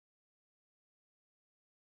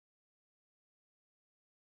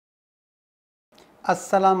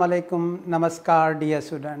Assalamu alaikum, namaskar dear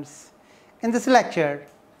students. In this lecture,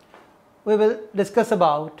 we will discuss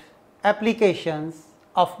about applications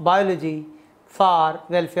of biology for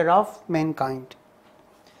welfare of mankind.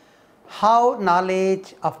 How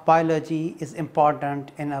knowledge of biology is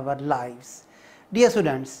important in our lives. Dear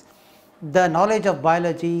students, the knowledge of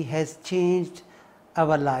biology has changed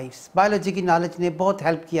our lives. Biology की knowledge ने बहुत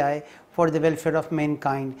help किया है for the welfare of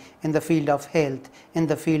mankind in the field of health, in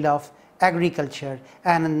the field of agriculture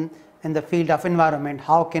and in the field of environment.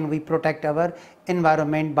 How can we protect our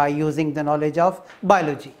environment by using the knowledge of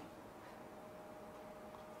biology?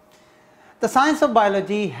 The science of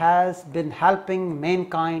biology has been helping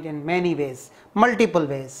mankind in many ways, multiple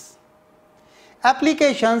ways.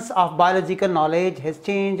 Applications of biological knowledge has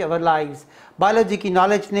changed our lives. Biology की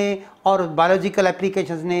knowledge ने और biological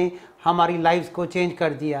applications ने हमारी lives को change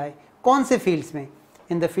कर दिया है. कौन से fields में?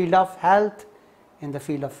 In the field of health, in the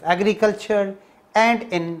field of agriculture and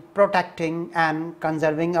in protecting and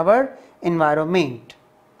conserving our environment.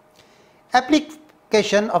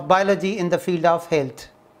 Application of biology in the field of health.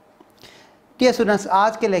 Dear students,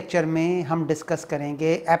 आज के lecture में हम discuss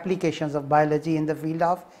करेंगे applications of biology in the field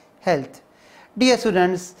of health. Dear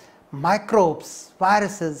students, microbes,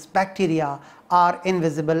 viruses, bacteria are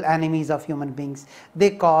invisible enemies of human beings.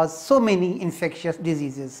 They cause so many infectious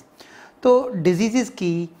diseases. तो diseases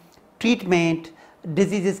की treatment,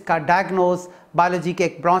 diseases का diagnose biology के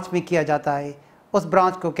एक branch में किया जाता है. उस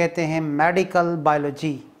branch को कहते हैं medical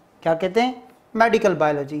biology. क्या कहते हैं? Medical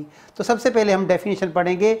biology. तो सबसे पहले हम definition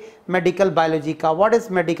पढ़ेंगे medical biology का. What is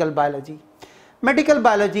medical biology? Medical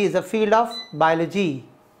biology is a field of biology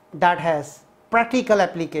that has practical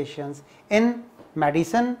applications in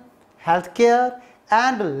medicine, healthcare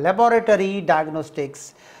and laboratory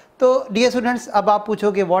diagnostics. तो dear students, अब आप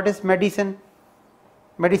पूछोगे what is medicine?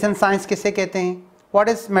 Medicine science किसे कहते हैं? What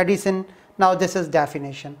is medicine? Now this is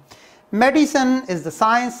definition. Medicine is the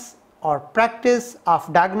science or practice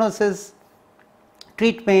of diagnosis,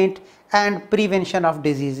 treatment and prevention of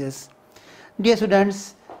diseases. Dear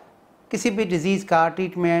students, किसी भी disease का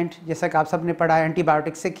ट्रीटमेंट जैसा कि आप सब ने पढ़ा है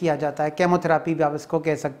एंटीबायोटिक्स से किया जाता है, केमोथेरापी भी आप इसको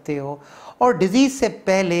कह सकते हो, और डिज़ीज़ से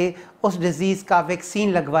पहले उस डिज़ीज़ का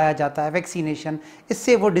वैक्सीन लगवाया जाता है, वैक्सीनेशन,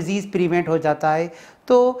 इससे वो डिज़ीज़ प्रिवेंट हो जाता है.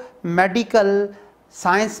 तो मेडिकल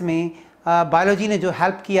साइंस में बायोलॉजी ने जो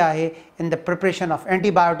हेल्प किया है in the preparation of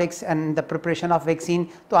antibiotics and the preparation of vaccine.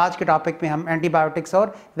 तो आज के टॉपिक में हम एंटीबायोटिक्स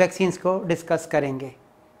और वैक्सीन्स को डिस्कस करेंगे.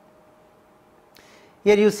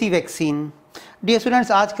 Here you see vaccine. Dear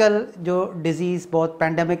students, आजकल जो डिज़ीज़ बहुत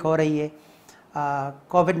पैंडमिक हो रही है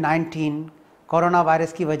कोविड-19 कोरोना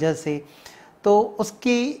वायरस की वजह से, तो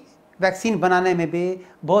उसकी वैक्सीन बनाने में भी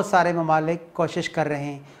बहुत सारे ममालिक कोशिश कर रहे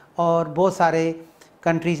हैं और बहुत सारे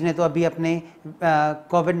कंट्रीज़ ने तो अभी अपने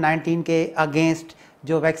कोविड-19 के अगेंस्ट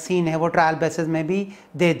जो वैक्सीन है वो ट्रायल बेसिस में भी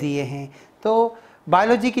दे दिए हैं. तो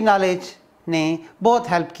बायोलॉजी की नॉलेज ने बहुत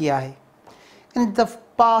हेल्प किया है. In the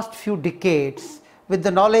past few decades with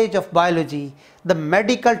the knowledge of biology, the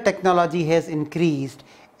medical technology has increased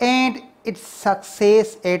and its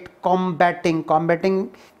success at combating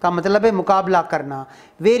का मतलब है मुकाबला करना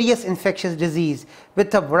various infectious disease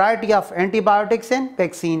with a variety of antibiotics and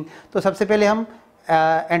vaccine. तो सबसे पहले हम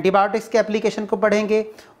एंटीबायोटिक्स के एप्लीकेशन को पढ़ेंगे,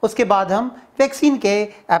 उसके बाद हम वैक्सीन के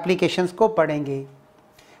एप्लीकेशंस को पढ़ेंगे.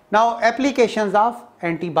 Now applications of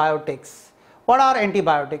antibiotics. What are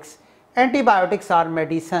antibiotics? Antibiotics are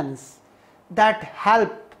medicines that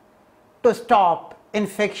help to stop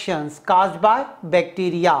infections caused by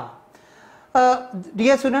bacteria.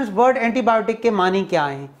 Dear students, word antibiotic के मानी क्या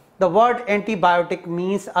हैं? The word antibiotic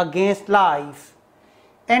means against life.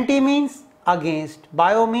 Anti means against,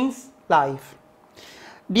 bio means life.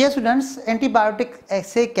 Dear students, antibiotic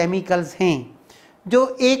ऐसे chemicals हैं जो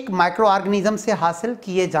एक micro organism से हासिल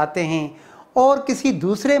किए जाते हैं और किसी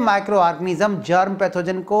दूसरे माइक्रो ऑर्गेनिज्म जर्म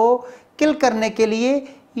पैथोजन को किल करने के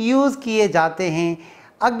लिए यूज़ किए जाते हैं.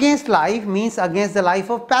 Against life means against the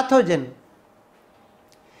life of pathogen.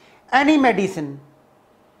 Any medicine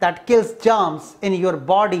that kills germs in your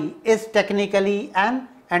body is technically an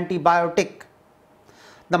antibiotic.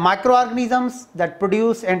 The microorganisms that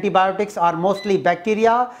produce antibiotics are mostly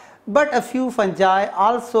bacteria but a few fungi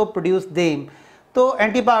also produce them. तो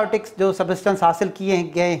antibiotics जो substance हासिल किए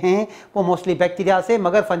गए हैं वो mostly bacteria से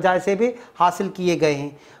मगर fungi से भी हासिल किए गए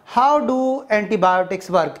हैं. How do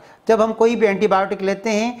antibiotics work? जब हम कोई भी एंटीबायोटिक लेते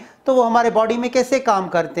हैं तो वो हमारे बॉडी में कैसे काम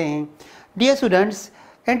करते हैं? डियर स्टूडेंट्स,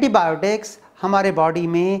 एंटीबायोटिक्स हमारे बॉडी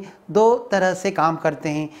में दो तरह से काम करते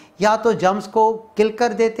हैं. या तो जर्म्स को किल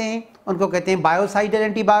कर देते हैं, उनको कहते हैं बायोसाइडल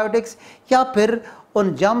एंटीबायोटिक्स, या फिर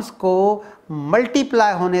उन जर्म्स को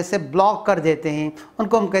मल्टीप्लाई होने से ब्लॉक कर देते हैं,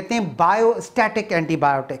 उनको हम कहते हैं biostatic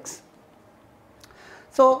antibiotics.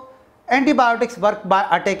 So antibiotics work by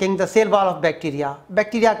attacking the cell wall of bacteria.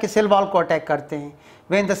 Bacteria के सेल वॉल को अटैक करते हैं.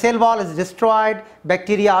 When the cell wall is destroyed,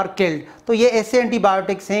 bacteria are killed. तो ये ऐसे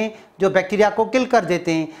एंटीबायोटिक्स हैं जो बैक्टीरिया को किल कर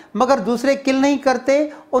देते हैं, मगर दूसरे किल नहीं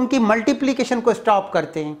करते, उनकी मल्टीप्लिकेशन को स्टॉप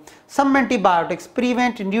करते हैं. Some antibiotics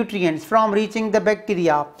prevent nutrients from reaching the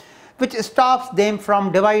bacteria, which stops them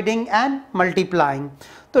from dividing and multiplying.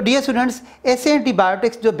 तो डियर स्टूडेंट्स, ऐसे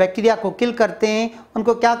एंटीबायोटिक्स जो बैक्टीरिया को किल करते हैं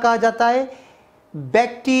उनको क्या कहा जाता है?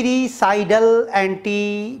 Bactericidal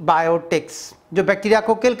antibiotics. जो बैक्टीरिया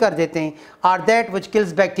को किल कर देते हैं are that which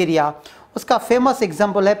kills bacteria. उसका फेमस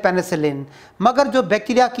एग्जांपल है पेनिसिलिन. मगर जो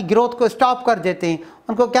बैक्टीरिया की ग्रोथ को स्टॉप कर देते हैं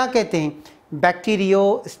उनको क्या कहते हैं?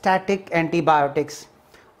 Bacteriostatic antibiotics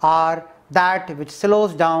are that which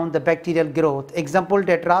slows down the bacterial growth. Example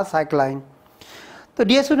टेट्रासाइक्लाइन. तो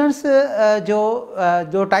डियर स्टूडेंट्स,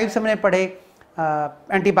 जो टाइप्स हमने पढ़े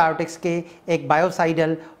एंटीबायोटिक्स के, एक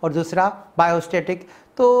बायोसाइडल और दूसरा बायोस्टैटिक.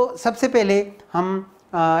 तो सबसे पहले हम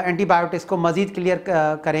एंटीबायोटिक्स को मज़ीद क्लियर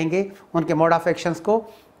करेंगे, उनके मोड ऑफ एक्शंस को,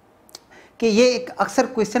 कि ये एक अक्सर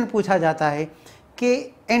क्वेश्चन पूछा जाता है कि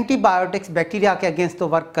एंटीबायोटिक्स बैक्टीरिया के अगेंस्ट तो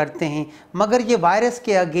वर्क करते हैं मगर ये वायरस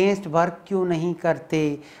के अगेंस्ट वर्क क्यों नहीं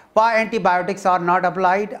करते? Y antibiotics are not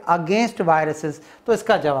applied against viruses. तो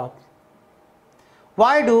इसका जवाब,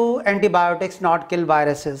 why do antibiotics not kill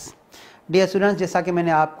viruses? Dear students, जैसा कि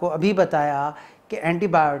मैंने आपको अभी बताया कि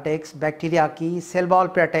एंटीबायोटिक्स बैक्टीरिया की सेल वॉल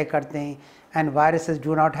पर अटैक करते हैं and viruses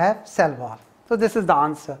do not have cell wall. So this is the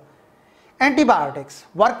answer. Antibiotics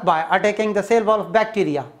work by attacking the cell wall of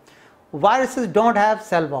bacteria. Viruses don't have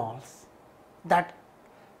cell walls that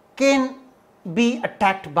can be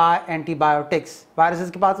attacked by antibiotics.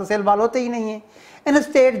 Viruses के पास तो cell wall होते ही नहीं है.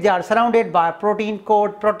 Instead they are surrounded by protein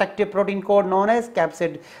coat, protective protein coat known as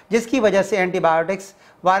capsid, जिसकी वजह से antibiotics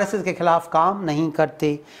viruses के खिलाफ काम नहीं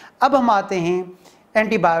करते. अब हम आते हैं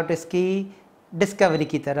antibiotics की डिस्कवरी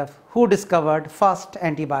की तरफ. Who discovered first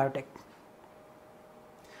antibiotic?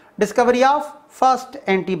 Discovery of first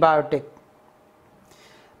antibiotic.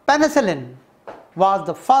 Penicillin was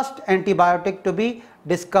the first antibiotic to be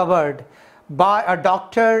discovered by a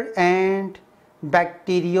doctor and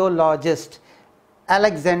bacteriologist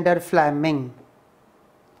Alexander Fleming.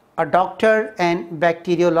 A doctor and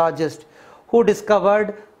bacteriologist who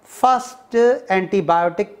discovered first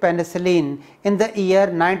antibiotic penicillin in the year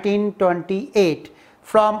 1928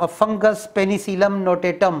 from a fungus Penicillium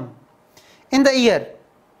notatum. In the year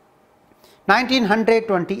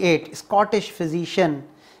 1928, Scottish physician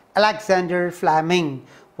Alexander Fleming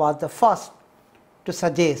was the first to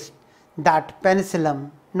suggest that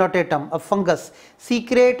Penicillium notatum, a fungus,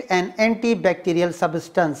 secrete an antibacterial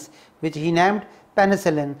substance which he named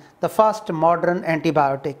penicillin, the first modern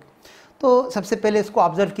antibiotic. तो सबसे पहले इसको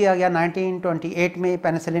observe किया गया 1928 में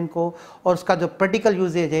penicillin को, और उसका जो प्रैक्टिकल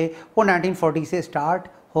यूजेज है वो 1940 से स्टार्ट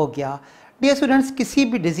हो गया. डियर स्टूडेंट्स, किसी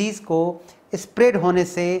भी डिजीज़ को स्प्रेड होने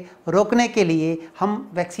से रोकने के लिए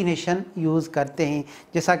हम वैक्सीनेशन यूज़ करते हैं.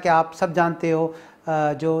 जैसा कि आप सब जानते हो,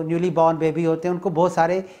 जो न्यूली बॉर्न बेबी होते हैं उनको बहुत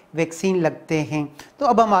सारे वैक्सीन लगते हैं. तो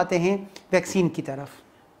अब हम आते हैं वैक्सीन की तरफ.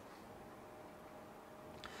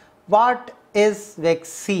 What is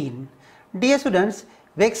vaccine? Dear students,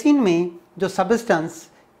 vaccine में जो सब्सटेंस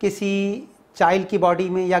किसी चाइल्ड की बॉडी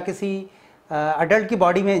में या किसी अडल्ट की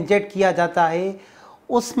बॉडी में इंजेक्ट किया जाता है,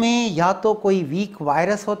 उसमें या तो कोई वीक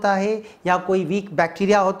वायरस होता है या कोई वीक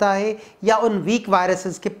बैक्टीरिया होता है या उन वीक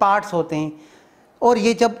वायरसेस के पार्ट्स होते हैं. और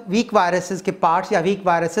ये जब वीक वायरसेस के पार्ट्स या वीक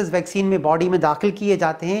वायरसेस वैक्सीन में बॉडी में दाखिल किए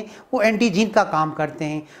जाते हैं, वो एंटीजीन का काम करते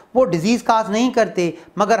हैं. वो डिजीज़ काज नहीं करते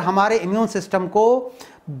मगर हमारे इम्यून सिस्टम को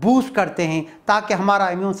बूस्ट करते हैं ताकि हमारा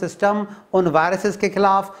इम्यून सिस्टम उन वायरसेस के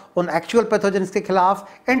खिलाफ, उन एक्चुअल पैथोजेंस के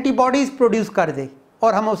खिलाफ एंटीबॉडीज़ प्रोड्यूस कर दे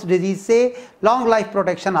और हम उस डिजीज़ से लॉन्ग लाइफ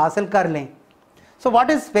प्रोटेक्शन हासिल कर लें. So what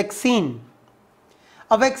is vaccine?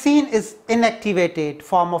 A vaccine is inactivated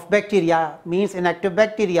form of bacteria, means inactive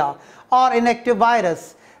bacteria or inactive virus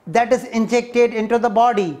that is injected into the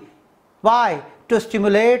body. Why? To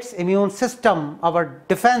stimulate immune system, our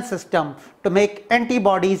defense system, to make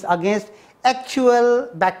antibodies against actual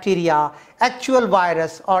bacteria, actual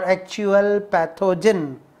virus or actual pathogen.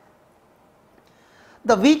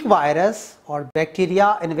 The weak virus or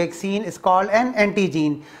bacteria in vaccine is called an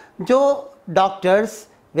antigen. जो doctors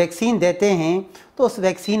vaccine देते हैं तो उस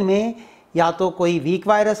vaccine में या तो कोई week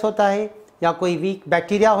virus होता है या कोई वीक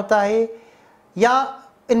बैक्टीरिया होता है या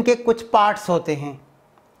इनके कुछ पार्ट्स होते हैं,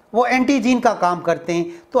 वो एंटीजीन का काम करते हैं.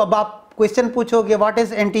 तो अब आप क्वेश्चन पूछोगे, what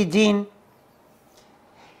is एंटीजीन?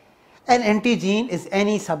 An antigen is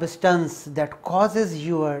any substance that causes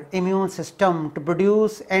your immune system to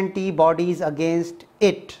produce antibodies against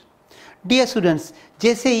it. Dear students,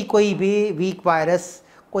 जैसे ही कोई भी वीक वायरस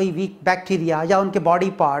कोई वीक बैक्टीरिया या उनके बॉडी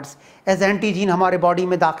पार्ट्स एज एंटीजीन हमारे बॉडी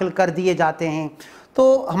में दाखिल कर दिए जाते हैं,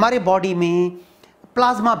 तो हमारे बॉडी में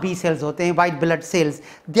प्लाज्मा बी सेल्स होते हैं, white blood cells,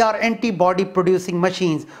 they are antibody producing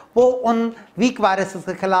machines. वो उन वीक वायरसेस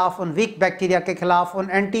के खिलाफ, उन वीक बैक्टीरिया के खिलाफ, उन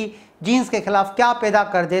एंटीजीन्स के खिलाफ क्या पैदा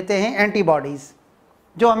कर देते हैं? एंटीबॉडीज़,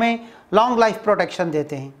 जो हमें लॉन्ग लाइफ प्रोटेक्शन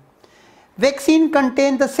देते हैं। वैक्सीन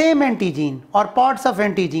कंटेन द सेम एंटीजीन और parts of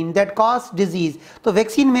एंटीजीन that cause disease. तो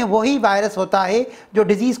वैक्सीन में वही वायरस होता है जो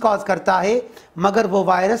डिजीज कॉज करता है, मगर वो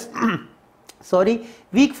वायरस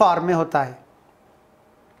वीक फॉर्म में होता है।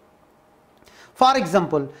 For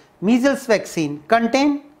example, measles vaccine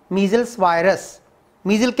contain measles virus.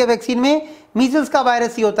 मीजल के वैक्सीन में मीजल्स का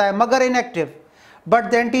वायरस ही होता है मगर inactive. But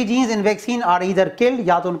the एंटीजीन्स in vaccine are either killed,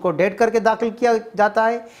 या तो उनको डेड करके दाखिल किया जाता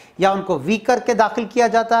है या उनको वीक करके दाखिल किया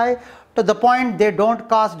जाता है, to the point they don't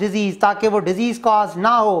cause disease, ताकि वो डिजीज कॉज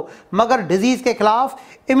ना हो मगर डिजीज के खिलाफ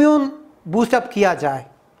इम्यून बूस्टअप किया जाए,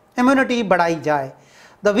 इम्यूनिटी बढ़ाई जाए।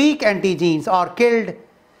 द वीक एंटीजीन्स और killed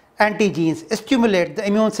antigens stimulate the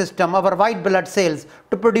immune system, our white blood cells,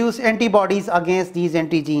 to produce antibodies against these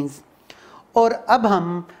antigens. और अब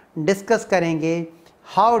हम डिस्कस करेंगे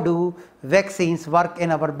how do vaccines work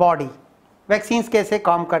in our body. Vaccines कैसे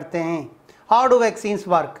काम करते हैं? How do vaccines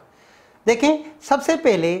work? देखें, सबसे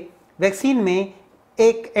पहले वैक्सीन में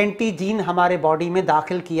एक एंटीजीन हमारे बॉडी में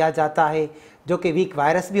दाखिल किया जाता है, जो कि वीक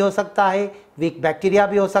वायरस भी हो सकता है, वीक बैक्टीरिया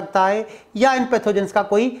भी हो सकता है, या इन पैथोजेंस का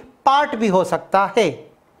कोई पार्ट भी हो सकता है।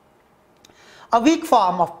 A weak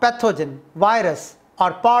form of pathogen, virus or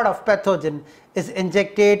part of pathogen is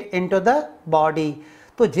injected into the body.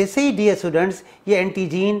 तो जैसे ही डियर स्टूडेंट्स ये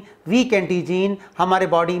एंटीजीन, वीक एंटीजीन हमारे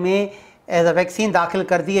बॉडी में एज अ वैक्सीन दाखिल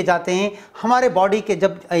कर दिए जाते हैं, हमारे बॉडी के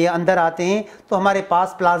जब ये अंदर आते हैं तो हमारे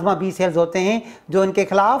पास प्लाज्मा बी सेल्स होते हैं जो इनके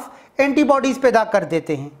खिलाफ एंटीबॉडीज पैदा कर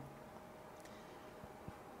देते हैं।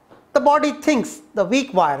 The body thinks the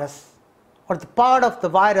week virus और the part of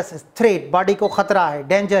the virus is threat, body को खतरा है,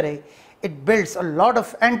 डेंजर है। It builds a lot of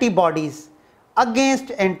antibodies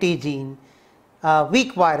against antigen,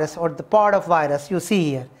 weak virus or the part of virus you see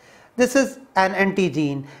here. This is an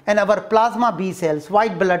antigen, and our plasma B cells,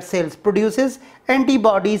 white blood cells, produces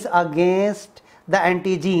antibodies against the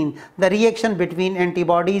antigen. The reaction between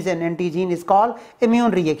antibodies and antigen is called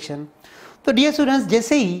immune reaction. तो dear students,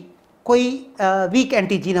 जैसे ही कोई week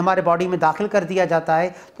एंटीजीन हमारे body में दाखिल कर दिया जाता है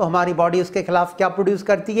तो हमारी बॉडी उसके खिलाफ क्या प्रोड्यूस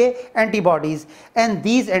करती है? Antibodies. And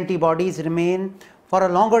these antibodies remain for a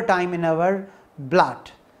longer time in our blood,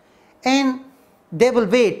 and they will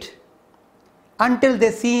wait until they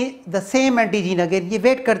see the same एंटीजीन again. ये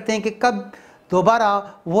वेट करते हैं कि कब दोबारा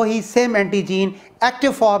वही सेम एंटीजीन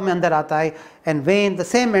एक्टिव फॉर्म में अंदर आता है। And when the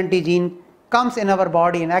same एंटीजीन comes in our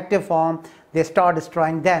body in active form, they start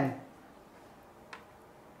destroying them.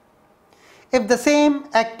 If the same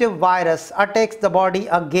active virus attacks the body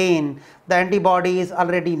again, the antibody is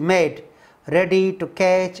already made, ready to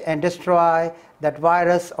catch and destroy that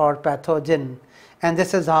virus or pathogen. And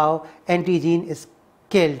this is how antigen is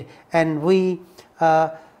killed, and we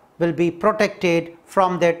will be protected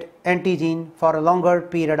from that antigen for a longer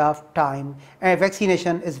period of time. And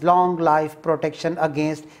vaccination is long life protection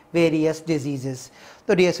against various diseases.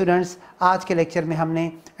 तो dear students, आज के lecture में हमने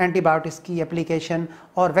antibiotics की application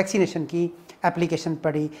और vaccination की application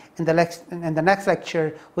पढ़ी। In the next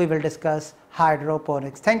lecture we will discuss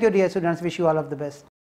hydroponics. Thank you dear students, wish you all of the best.